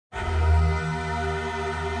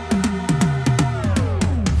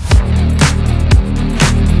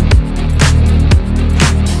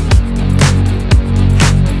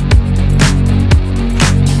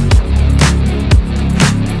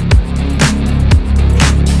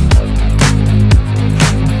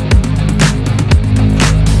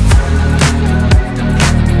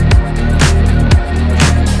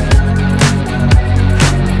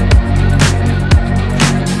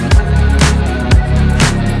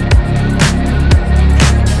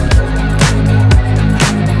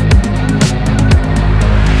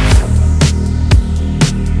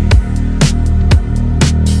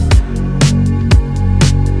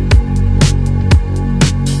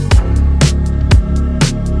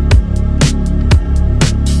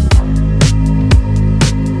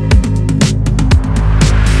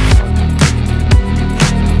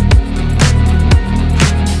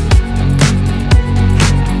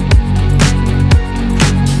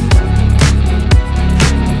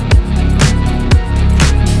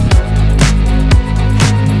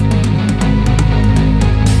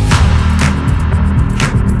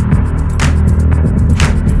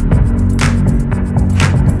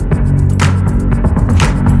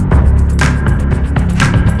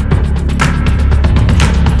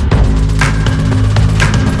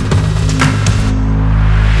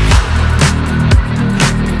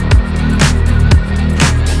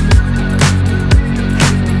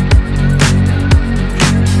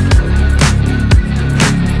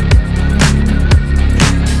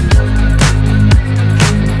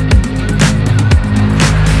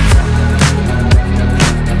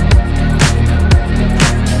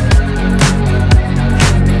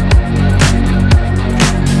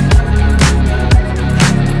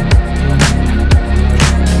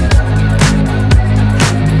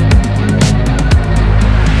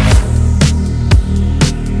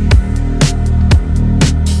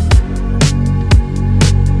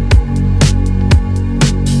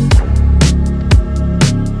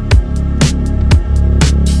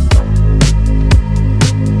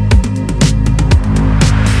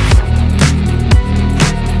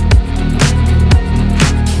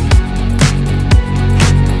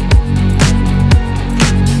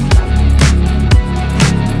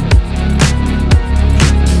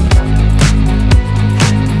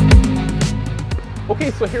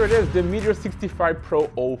is the Meteor65 Pro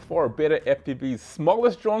 04, BetaFPV's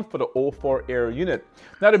smallest drone for the 04 Air unit.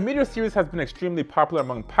 Now the Meteor series has been extremely popular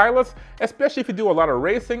among pilots, especially if you do a lot of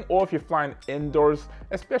racing or if you're flying indoors,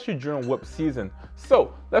 especially during whip season.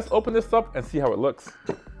 So let's open this up and see how it looks.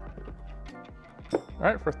 All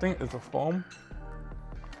right, first thing is the foam.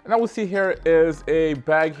 And now we see here is a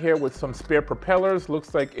bag here with some spare propellers.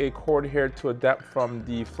 Looks like a cord here to adapt from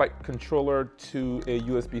the flight controller to a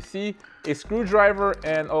USB-C, a screwdriver,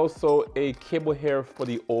 and also a cable here for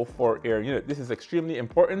the 04 Air unit. This is extremely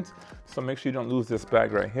important, so make sure you don't lose this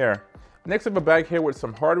bag right here. Next, we have a bag here with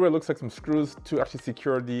some hardware. Looks like some screws to actually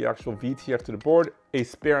secure the actual VTX to the board. A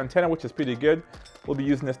spare antenna, which is pretty good. We'll be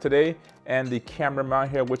using this today. And the camera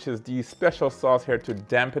mount here, which is the special sauce here to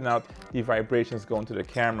dampen out the vibrations going to the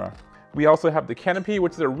camera. We also have the canopy,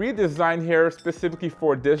 which is a redesign here specifically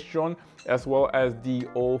for this drone, as well as the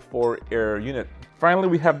 04 Air unit. Finally,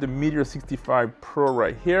 we have the Meteor65 Pro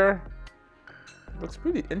right here. Looks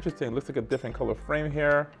pretty interesting. Looks like a different color frame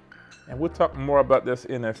here. And we'll talk more about this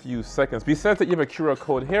in a few seconds. Besides that, you have a QR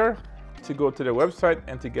code here to go to their website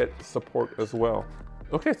and to get support as well.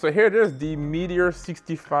 Okay, so here it is, the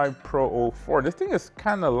Meteor65 Pro 04. This thing is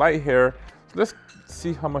kind of light here. So let's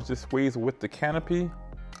see how much this weighs with the canopy.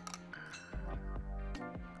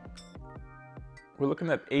 We're looking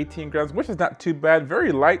at 18 grams, which is not too bad.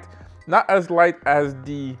 Very light, not as light as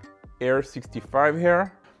the Air 65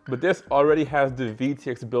 here, but this already has the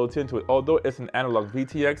VTX built into it. Although it's an analog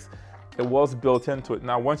VTX, it was built into it.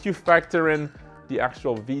 Now, once you factor in the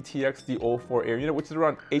actual VTX, the 04 Air unit, which is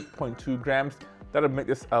around 8.2 grams, that'll make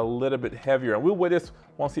this a little bit heavier. And we'll weigh this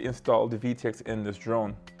once we install the VTX in this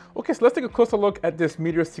drone. Okay, so let's take a closer look at this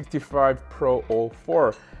Meteor65 Pro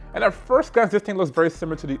 04. And at first glance, this thing looks very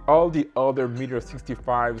similar to all the other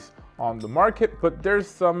Meteor65s on the market, but there's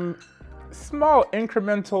some small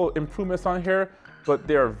incremental improvements on here, but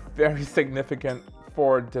they're very significant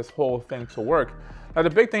for this whole thing to work. Now the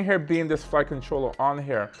big thing here being this flight controller on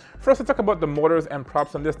here. First, let's talk about the motors and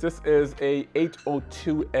props on this. This is a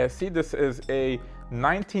 802 SE. This is a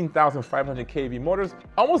 19,500 kV motors,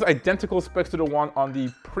 almost identical specs to the one on the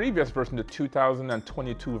previous version, the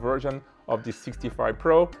 2022 version of the 65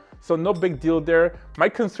 Pro. So no big deal there. My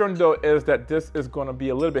concern though is that this is going to be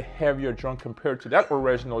a little bit heavier drone compared to that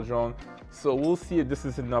original drone. So we'll see if this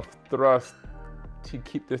is enough thrust to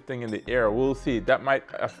keep this thing in the air. We'll see. That might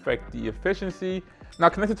affect the efficiency. Now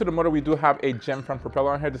connected to the motor, we do have a gem front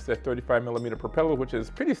propeller on here. This is a 35mm propeller, which is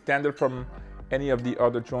pretty standard from any of the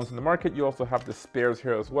other drones in the market. You also have the spares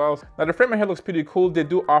here as well. Now the frame here looks pretty cool. They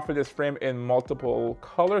do offer this frame in multiple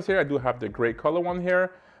colors here. I do have the gray color one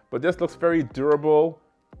here, but this looks very durable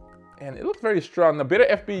and it looks very strong. Now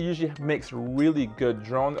BetaFPV usually makes really good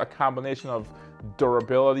drones, a combination of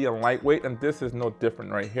durability and lightweight, and this is no different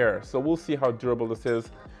right here. So we'll see how durable this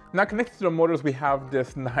is. Now connected to the motors, we have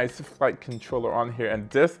this nice flight controller on here, and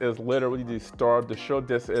this is literally the star of the show.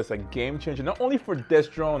 This is a game changer, not only for this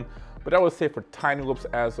drone, but I would say for tiny whoops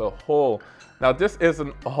as a whole. Now this is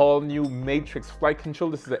an all new Matrix flight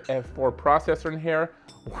controller. This is an F4 processor in here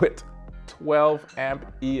with 12 amp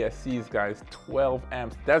ESCs, guys, 12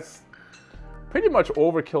 amps. That's pretty much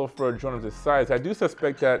overkill for a drone of this size. I do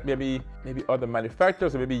suspect that maybe other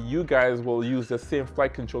manufacturers or maybe you guys will use the same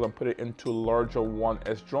flight controller and put it into larger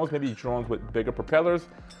 1S drones, maybe drones with bigger propellers.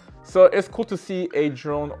 So it's cool to see a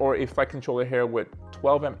drone or a flight controller here with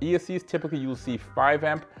 12 amp ESCs. Typically you'll see 5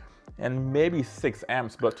 amp and maybe 6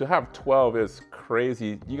 amps, but to have 12 is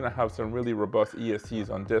crazy. You're gonna have some really robust ESCs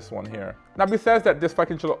on this one here. Now besides that, this flight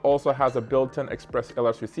controller also has a built-in Express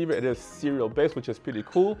LS receiver. It is serial based, which is pretty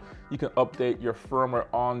cool. You can update your firmware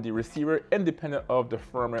on the receiver independent of the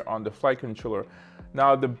firmware on the flight controller.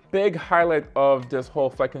 Now the big highlight of this whole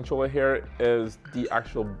flight controller here is the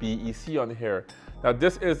actual BEC on here. Now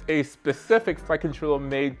this is a specific flight controller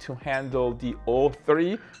made to handle the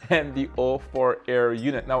 03 and the 04 Air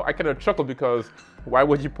unit. Now I kind of chuckled because why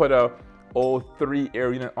would you put a 03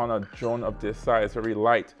 Air unit on a drone of this size? Very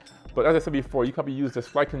light. But as I said before, you can probably use this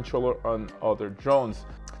flight controller on other drones.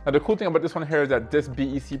 Now the cool thing about this one here is that this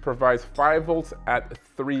BEC provides 5 volts at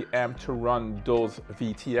 3 amp to run those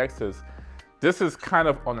VTXs. This is kind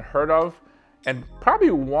of unheard of, and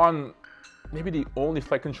probably maybe the only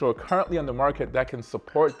flight controller currently on the market that can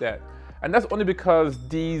support that. And that's only because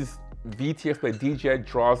these VTX by DJI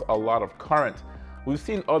draws a lot of current. We've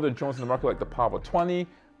seen other drones in the market like the Pavo 20,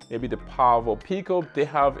 maybe the Pavo Pico. They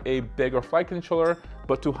have a bigger flight controller,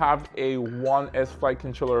 but to have a 1S flight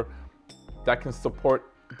controller that can support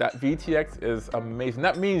that VTX is amazing.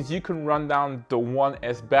 That means you can run down the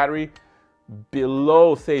 1S battery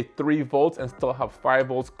below, say, 3 volts and still have 5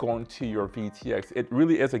 volts going to your VTX. It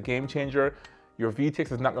really is a game changer. your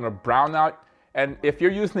VTX is not gonna brown out. And if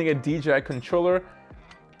you're using a DJI controller,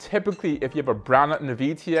 typically if you have a brownout in the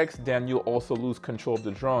VTX, then you'll also lose control of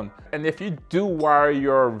the drone. And if you do wire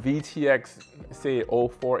your VTX, say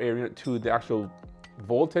 04 air unit, to the actual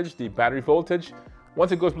voltage, the battery voltage,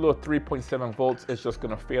 once it goes below 3.7 volts, it's just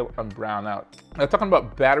gonna fail and brown out. Now, talking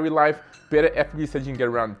about battery life, BetaFPV says you can get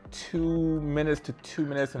around 2 minutes to 2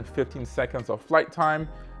 minutes and 15 seconds of flight time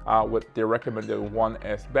with their recommended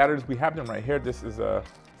 1S batteries. We have them right here. This is a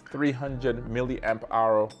 300 milliamp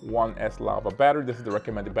hour 1S lava battery. This is the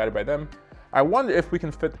recommended battery by them. I wonder if we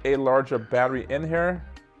can fit a larger battery in here.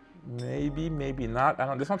 Maybe, maybe not. I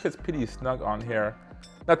don't know. This one fits pretty snug on here.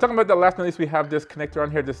 Now, talking about the last but not least, we have this connector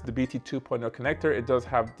on here. This is the BT 2.0 connector. It does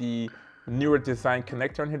have the newer design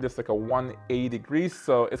connector on here. This is like a 180 degrees,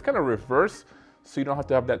 so it's kind of reverse, so you don't have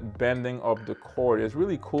to have that bending of the cord. It's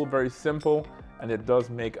really cool, very simple, and it does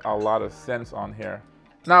make a lot of sense on here.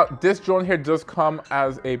 Now, this drone here does come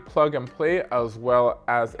as a plug and play as well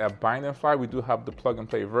as a bind and fly. We do have the plug and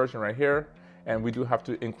play version right here, and we do have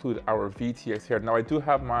to include our VTX here. Now, I do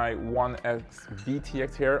have my 1S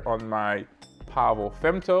VTX here on my Pavo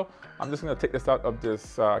Femto. I'm just gonna take this out of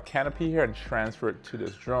this canopy here and transfer it to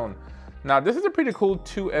this drone. Now, this is a pretty cool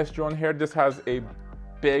 2S drone here. This has a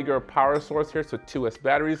bigger power source here, so 2S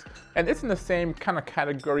batteries, and it's in the same kind of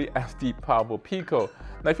category as the Pavo Pico.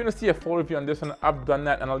 Now, if you want to see a full review on this one, I've done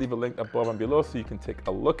that, and I'll leave a link above and below so you can take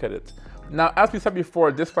a look at it. Now, as we said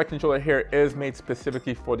before, this flight controller here is made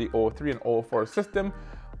specifically for the 03 and 04 system,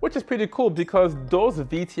 which is pretty cool because those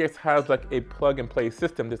VTX has like a plug and play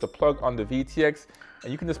system. There's a plug on the VTX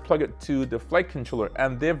and you can just plug it to the flight controller,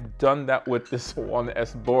 and they've done that with this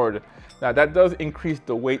 1S board. Now, that does increase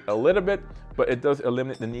the weight a little bit, but it does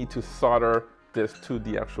eliminate the need to solder this to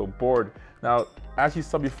the actual board. Now, as you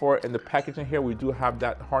saw before in the packaging here, we do have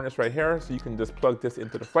that harness right here, so you can just plug this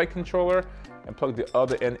into the flight controller and plug the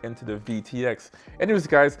other end into the VTX. Anyways,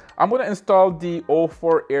 guys, I'm gonna install the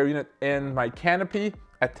 04 air unit in my canopy,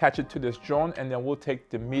 attach it to this drone, and then we'll take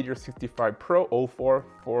the Meteor65 Pro 04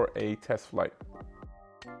 for a test flight.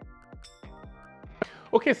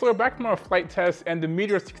 Okay, so we're back from our flight test, and the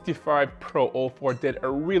Meteor65 Pro 04 did a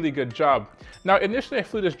really good job. Now, initially I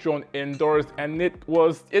flew this drone indoors, and it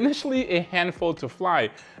was initially a handful to fly.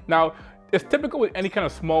 Now, it's typical with any kind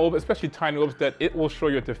of small lobe, especially tiny lobes, that it will show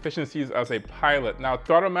your deficiencies as a pilot. Now,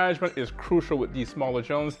 throttle management is crucial with these smaller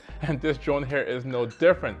drones, and this drone here is no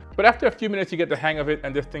different. But after a few minutes, you get the hang of it,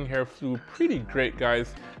 and this thing here flew pretty great,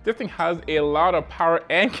 guys. This thing has a lot of power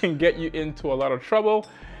and can get you into a lot of trouble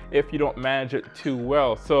if you don't manage it too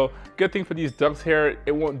well. So good thing for these ducks here,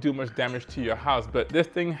 it won't do much damage to your house, but this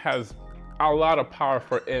thing has a lot of power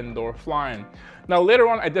for indoor flying. Now, later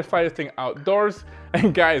on, I did fly this thing outdoors,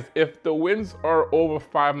 and guys, if the winds are over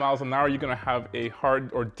 5 miles an hour, you're gonna have a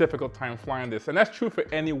hard or difficult time flying this, and that's true for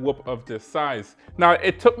any whoop of this size. Now,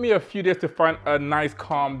 it took me a few days to find a nice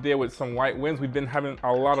calm day with some light winds. We've been having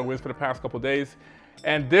a lot of winds for the past couple days,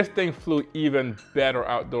 and this thing flew even better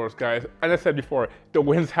outdoors, guys. As I said before, the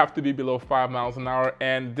winds have to be below 5 miles an hour,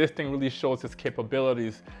 and this thing really shows its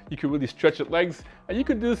capabilities. You can really stretch its legs, and you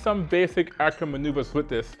can do some basic acro maneuvers with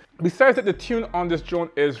this. Besides that, the tune on this drone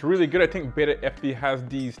is really good. I think BetaFPV has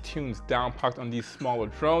these tunes down packed on these smaller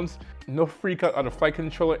drones. No freak out on the flight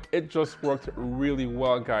controller. It just worked really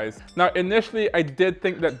well, guys. Now, initially, I did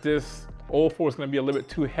think that this 04 was gonna be a little bit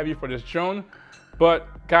too heavy for this drone, but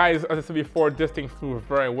guys, as I said before, this thing flew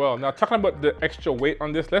very well. Now, talking about the extra weight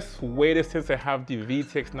on this, let's weigh this since I have the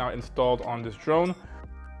VTX now installed on this drone.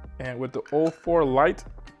 And with the 04 Lite,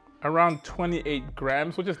 around 28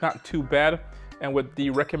 grams, which is not too bad. And with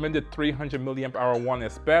the recommended 300 milliamp hour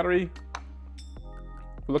 1S battery,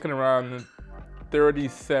 we're looking around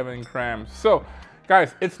 37 grams. So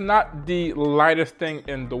guys, it's not the lightest thing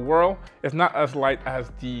in the world. It's not as light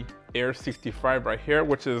as the Air 65 right here,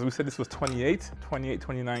 which is, we said this was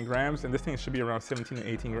 29 grams, and this thing should be around 17 or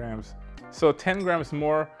 18 grams. So 10 grams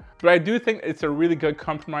more, but I do think it's a really good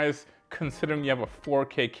compromise considering you have a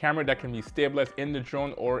 4K camera that can be stabilized in the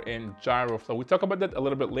drone or in gyro flow. We'll talk about that a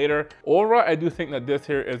little bit later. Overall, I do think that this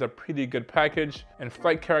here is a pretty good package, and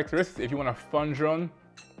flight characteristics, if you want a fun drone,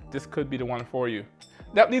 this could be the one for you.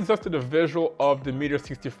 That leads us to the visual of the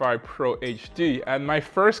Meteor65 Pro HD, and my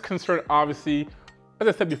first concern, obviously, as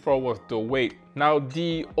I said before, was the weight. Now,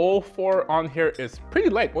 the 04 on here is pretty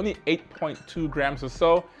light, only 8.2 grams or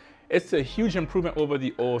so. It's a huge improvement over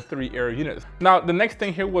the 03 air units. Now, the next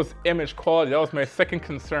thing here was image quality. That was my second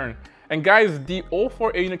concern. And guys, the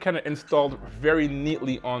 04 air unit kind of installed very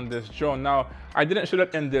neatly on this drone. Now, I didn't show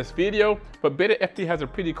that in this video, but BetaFPV has a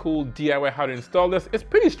pretty cool DIY how to install this. It's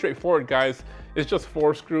pretty straightforward, guys. It's just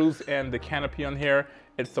 4 screws and the canopy on here.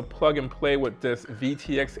 It's a plug and play with this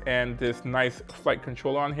VTX and this nice flight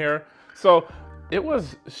controller on here. So it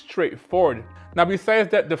was straightforward. Now, besides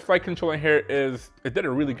that, the flight controller here it did a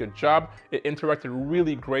really good job. It interacted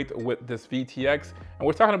really great with this VTX. And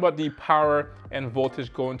we're talking about the power and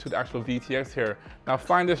voltage going to the actual VTX here. Now,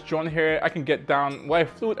 flying this drone here, I can get down, well, I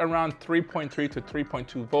flew it around 3.3 to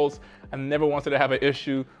 3.2 volts. I never wanted to have an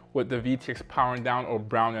issue with the VTX powering down or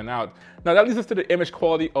browning out. Now, that leads us to the image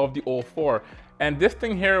quality of the 04. And this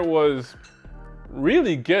thing here was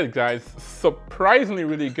really good, guys, surprisingly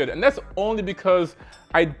really good. And that's only because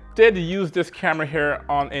I did use this camera here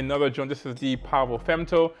on another drone. This is the Pavo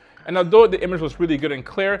Femto. And although the image was really good and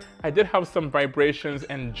clear, I did have some vibrations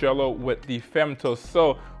and jello with the Femto.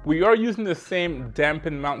 So we are using the same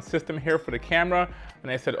dampen mount system here for the camera.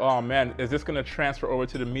 And I said, oh man, is this gonna transfer over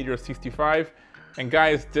to the Meteor65? And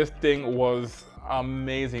guys, this thing was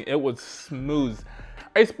amazing. It was smooth.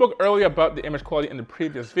 I spoke earlier about the image quality in the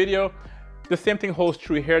previous video. The same thing holds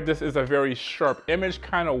true here. This is a very sharp image,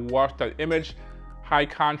 kind of washed out image, high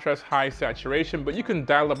contrast, high saturation, but you can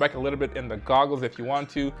dial it back a little bit in the goggles if you want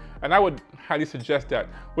to, and I would highly suggest that.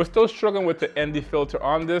 We're still struggling with the ND filter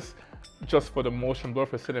on this, just for the motion blur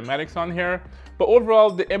for cinematics on here. But overall,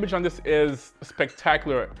 the image on this is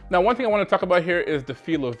spectacular. Now, one thing I want to talk about here is the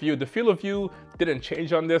field of view. The field of view didn't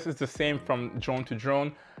change on this. It's the same from drone to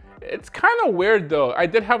drone. It's kind of weird though. I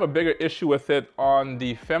did have a bigger issue with it on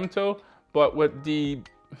the Femto, but with the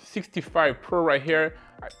 65 Pro right here,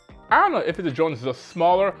 I don't know if the drone is just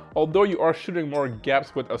smaller, although you are shooting more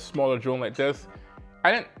gaps with a smaller drone like this.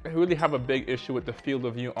 I didn't really have a big issue with the field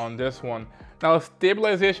of view on this one. Now,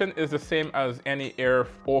 stabilization is the same as any Air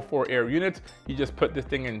 04 Air unit. You just put this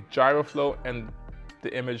thing in gyroflow and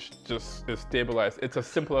the image just is stabilized. It's as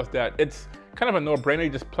simple as that. It's kind of a no-brainer.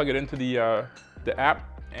 You just plug it into the app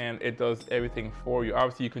and it does everything for you.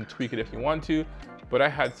 Obviously, you can tweak it if you want to, but I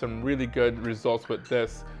had some really good results with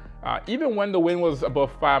this. Even when the wind was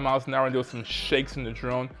above 5 miles an hour and there was some shakes in the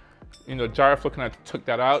drone, you know, gyroflow kind of took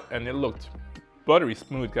that out and it looked buttery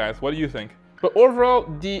smooth, guys. What do you think? But overall,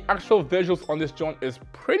 the actual visuals on this drone is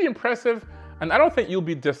pretty impressive, and I don't think you'll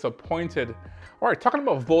be disappointed. All right, talking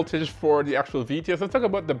about voltage for the actual VTS, let's talk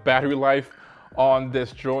about the battery life on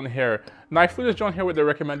this drone here. Now, I flew this drone here with the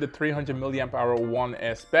recommended 300 milliamp hour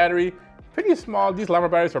 1S battery. Pretty small. These Lava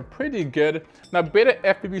batteries are pretty good. Now,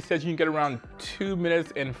 BetaFPV says you can get around 2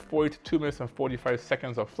 minutes and 40 to 2 minutes and 45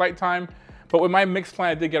 seconds of flight time. But with my mixed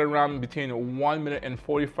flight, I did get around between 1 minute and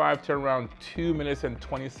 45 to around 2 minutes and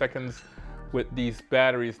 20 seconds with these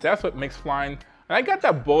batteries. That's what mixed flying. And I got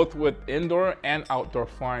that both with indoor and outdoor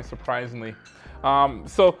flying, surprisingly.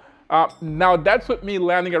 Now that's with me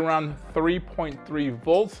landing around 3.3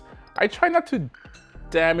 volts. I try not to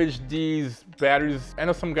damage these batteries. I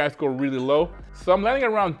know some guys go really low. So I'm landing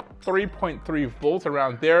around 3.3 volts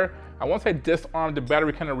around there. And once I disarm, the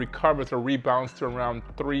battery kind of recovers or rebounds to around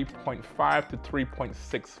 3.5 to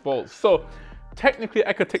 3.6 volts. So technically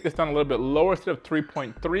I could take this down a little bit lower. Instead of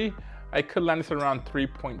 3.3, I could land this around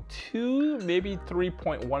 3.2, maybe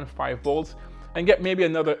 3.15 volts and get maybe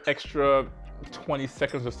another extra 20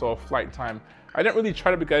 seconds or so of flight time. I didn't really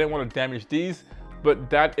try to because I didn't want to damage these, but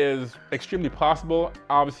that is extremely possible.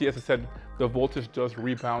 Obviously, as I said, the voltage does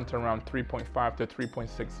rebound to around 3.5 to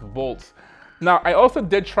 3.6 volts. Now, I also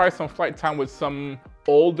did try some flight time with some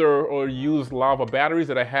older or used Lava batteries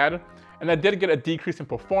that I had, and I did get a decrease in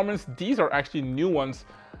performance. These are actually new ones,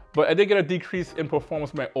 but I did get a decrease in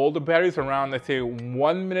performance with my older batteries around, let's say,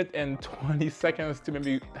 1 minute and 20 seconds to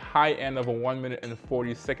maybe high end of a 1 minute and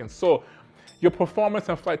 40 seconds. So your performance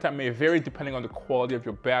and flight time may vary depending on the quality of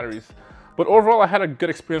your batteries. But overall, I had a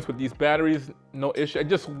good experience with these batteries, no issue. I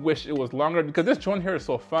just wish it was longer because this drone here is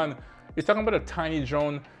so fun. You're talking about a tiny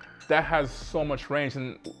drone that has so much range.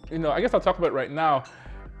 And, you know, I guess I'll talk about it right now.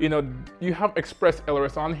 You know, you have Express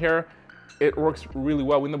LRS on here. It works really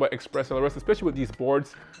well. We know about Express LRS, especially with these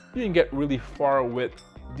boards. You can get really far with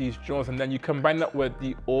these drones, and then you combine that with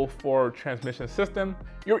the 04 transmission system.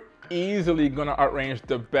 You're easily gonna outrange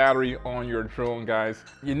the battery on your drone, guys.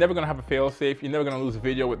 You're never gonna have a fail-safe. You're never gonna lose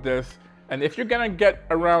video with this. And if you're gonna get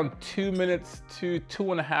around 2 minutes to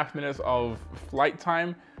 2.5 minutes of flight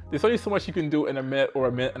time, there's only so much you can do in a minute or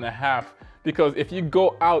a minute and a half. Because if you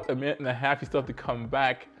go out a minute and a half, you still have to come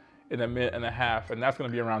back in a minute and a half, and that's gonna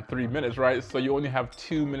be around 3 minutes, right? So you only have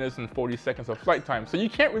 2 minutes and 40 seconds of flight time. So you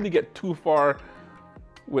can't really get too far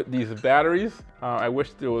with these batteries. I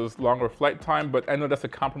wish there was longer flight time, but I know that's a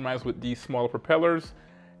compromise with these smaller propellers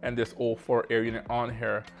and this 04 Air unit on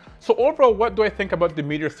here. So overall, what do I think about the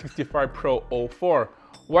Meteor65 Pro 04?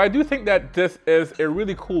 Well, I do think that this is a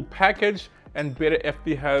really cool package. and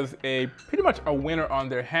BetaFPV has pretty much a winner on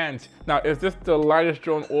their hands. Now, is this the lightest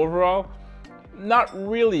drone overall? Not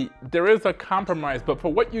really. There is a compromise, but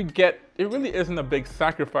for what you get, it really isn't a big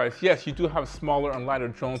sacrifice. Yes, you do have smaller and lighter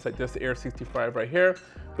drones like this Meteor65 right here,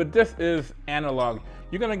 but this is analog.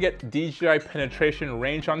 You're gonna get DJI penetration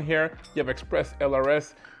range on here. You have Express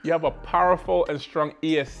LRS. You have a powerful and strong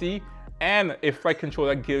ESC and a flight control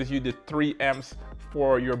that gives you the 3 amps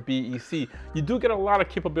for your BEC. You do get a lot of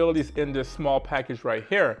capabilities in this small package right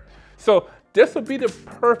here. So this would be the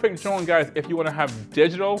perfect drone, guys, if you want to have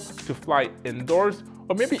digital to fly indoors,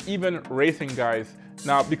 or maybe even racing, guys.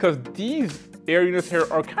 Now, because these air units here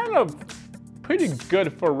are kind of pretty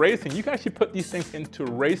good for racing, you can actually put these things into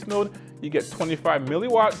race mode. You get 25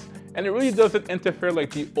 milliwatts, and it really doesn't interfere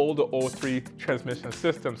like the older O3 transmission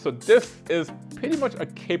system. So this is pretty much a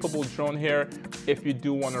capable drone here if you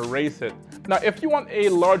do want to race it. Now, if you want a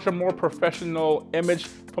larger, more professional image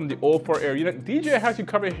from the O4 Air unit, DJI has you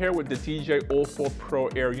covered here with the DJI O4 Pro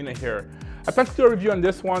Air unit here. I plan to do a review on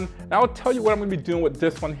this one, and I'll tell you what I'm going to be doing with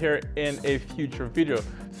this one here in a future video.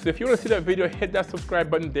 So if you want to see that video, hit that subscribe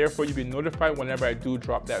button there for you to be notified whenever I do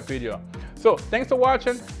drop that video. So thanks for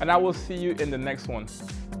watching, and I will see you in the next one.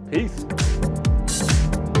 Peace.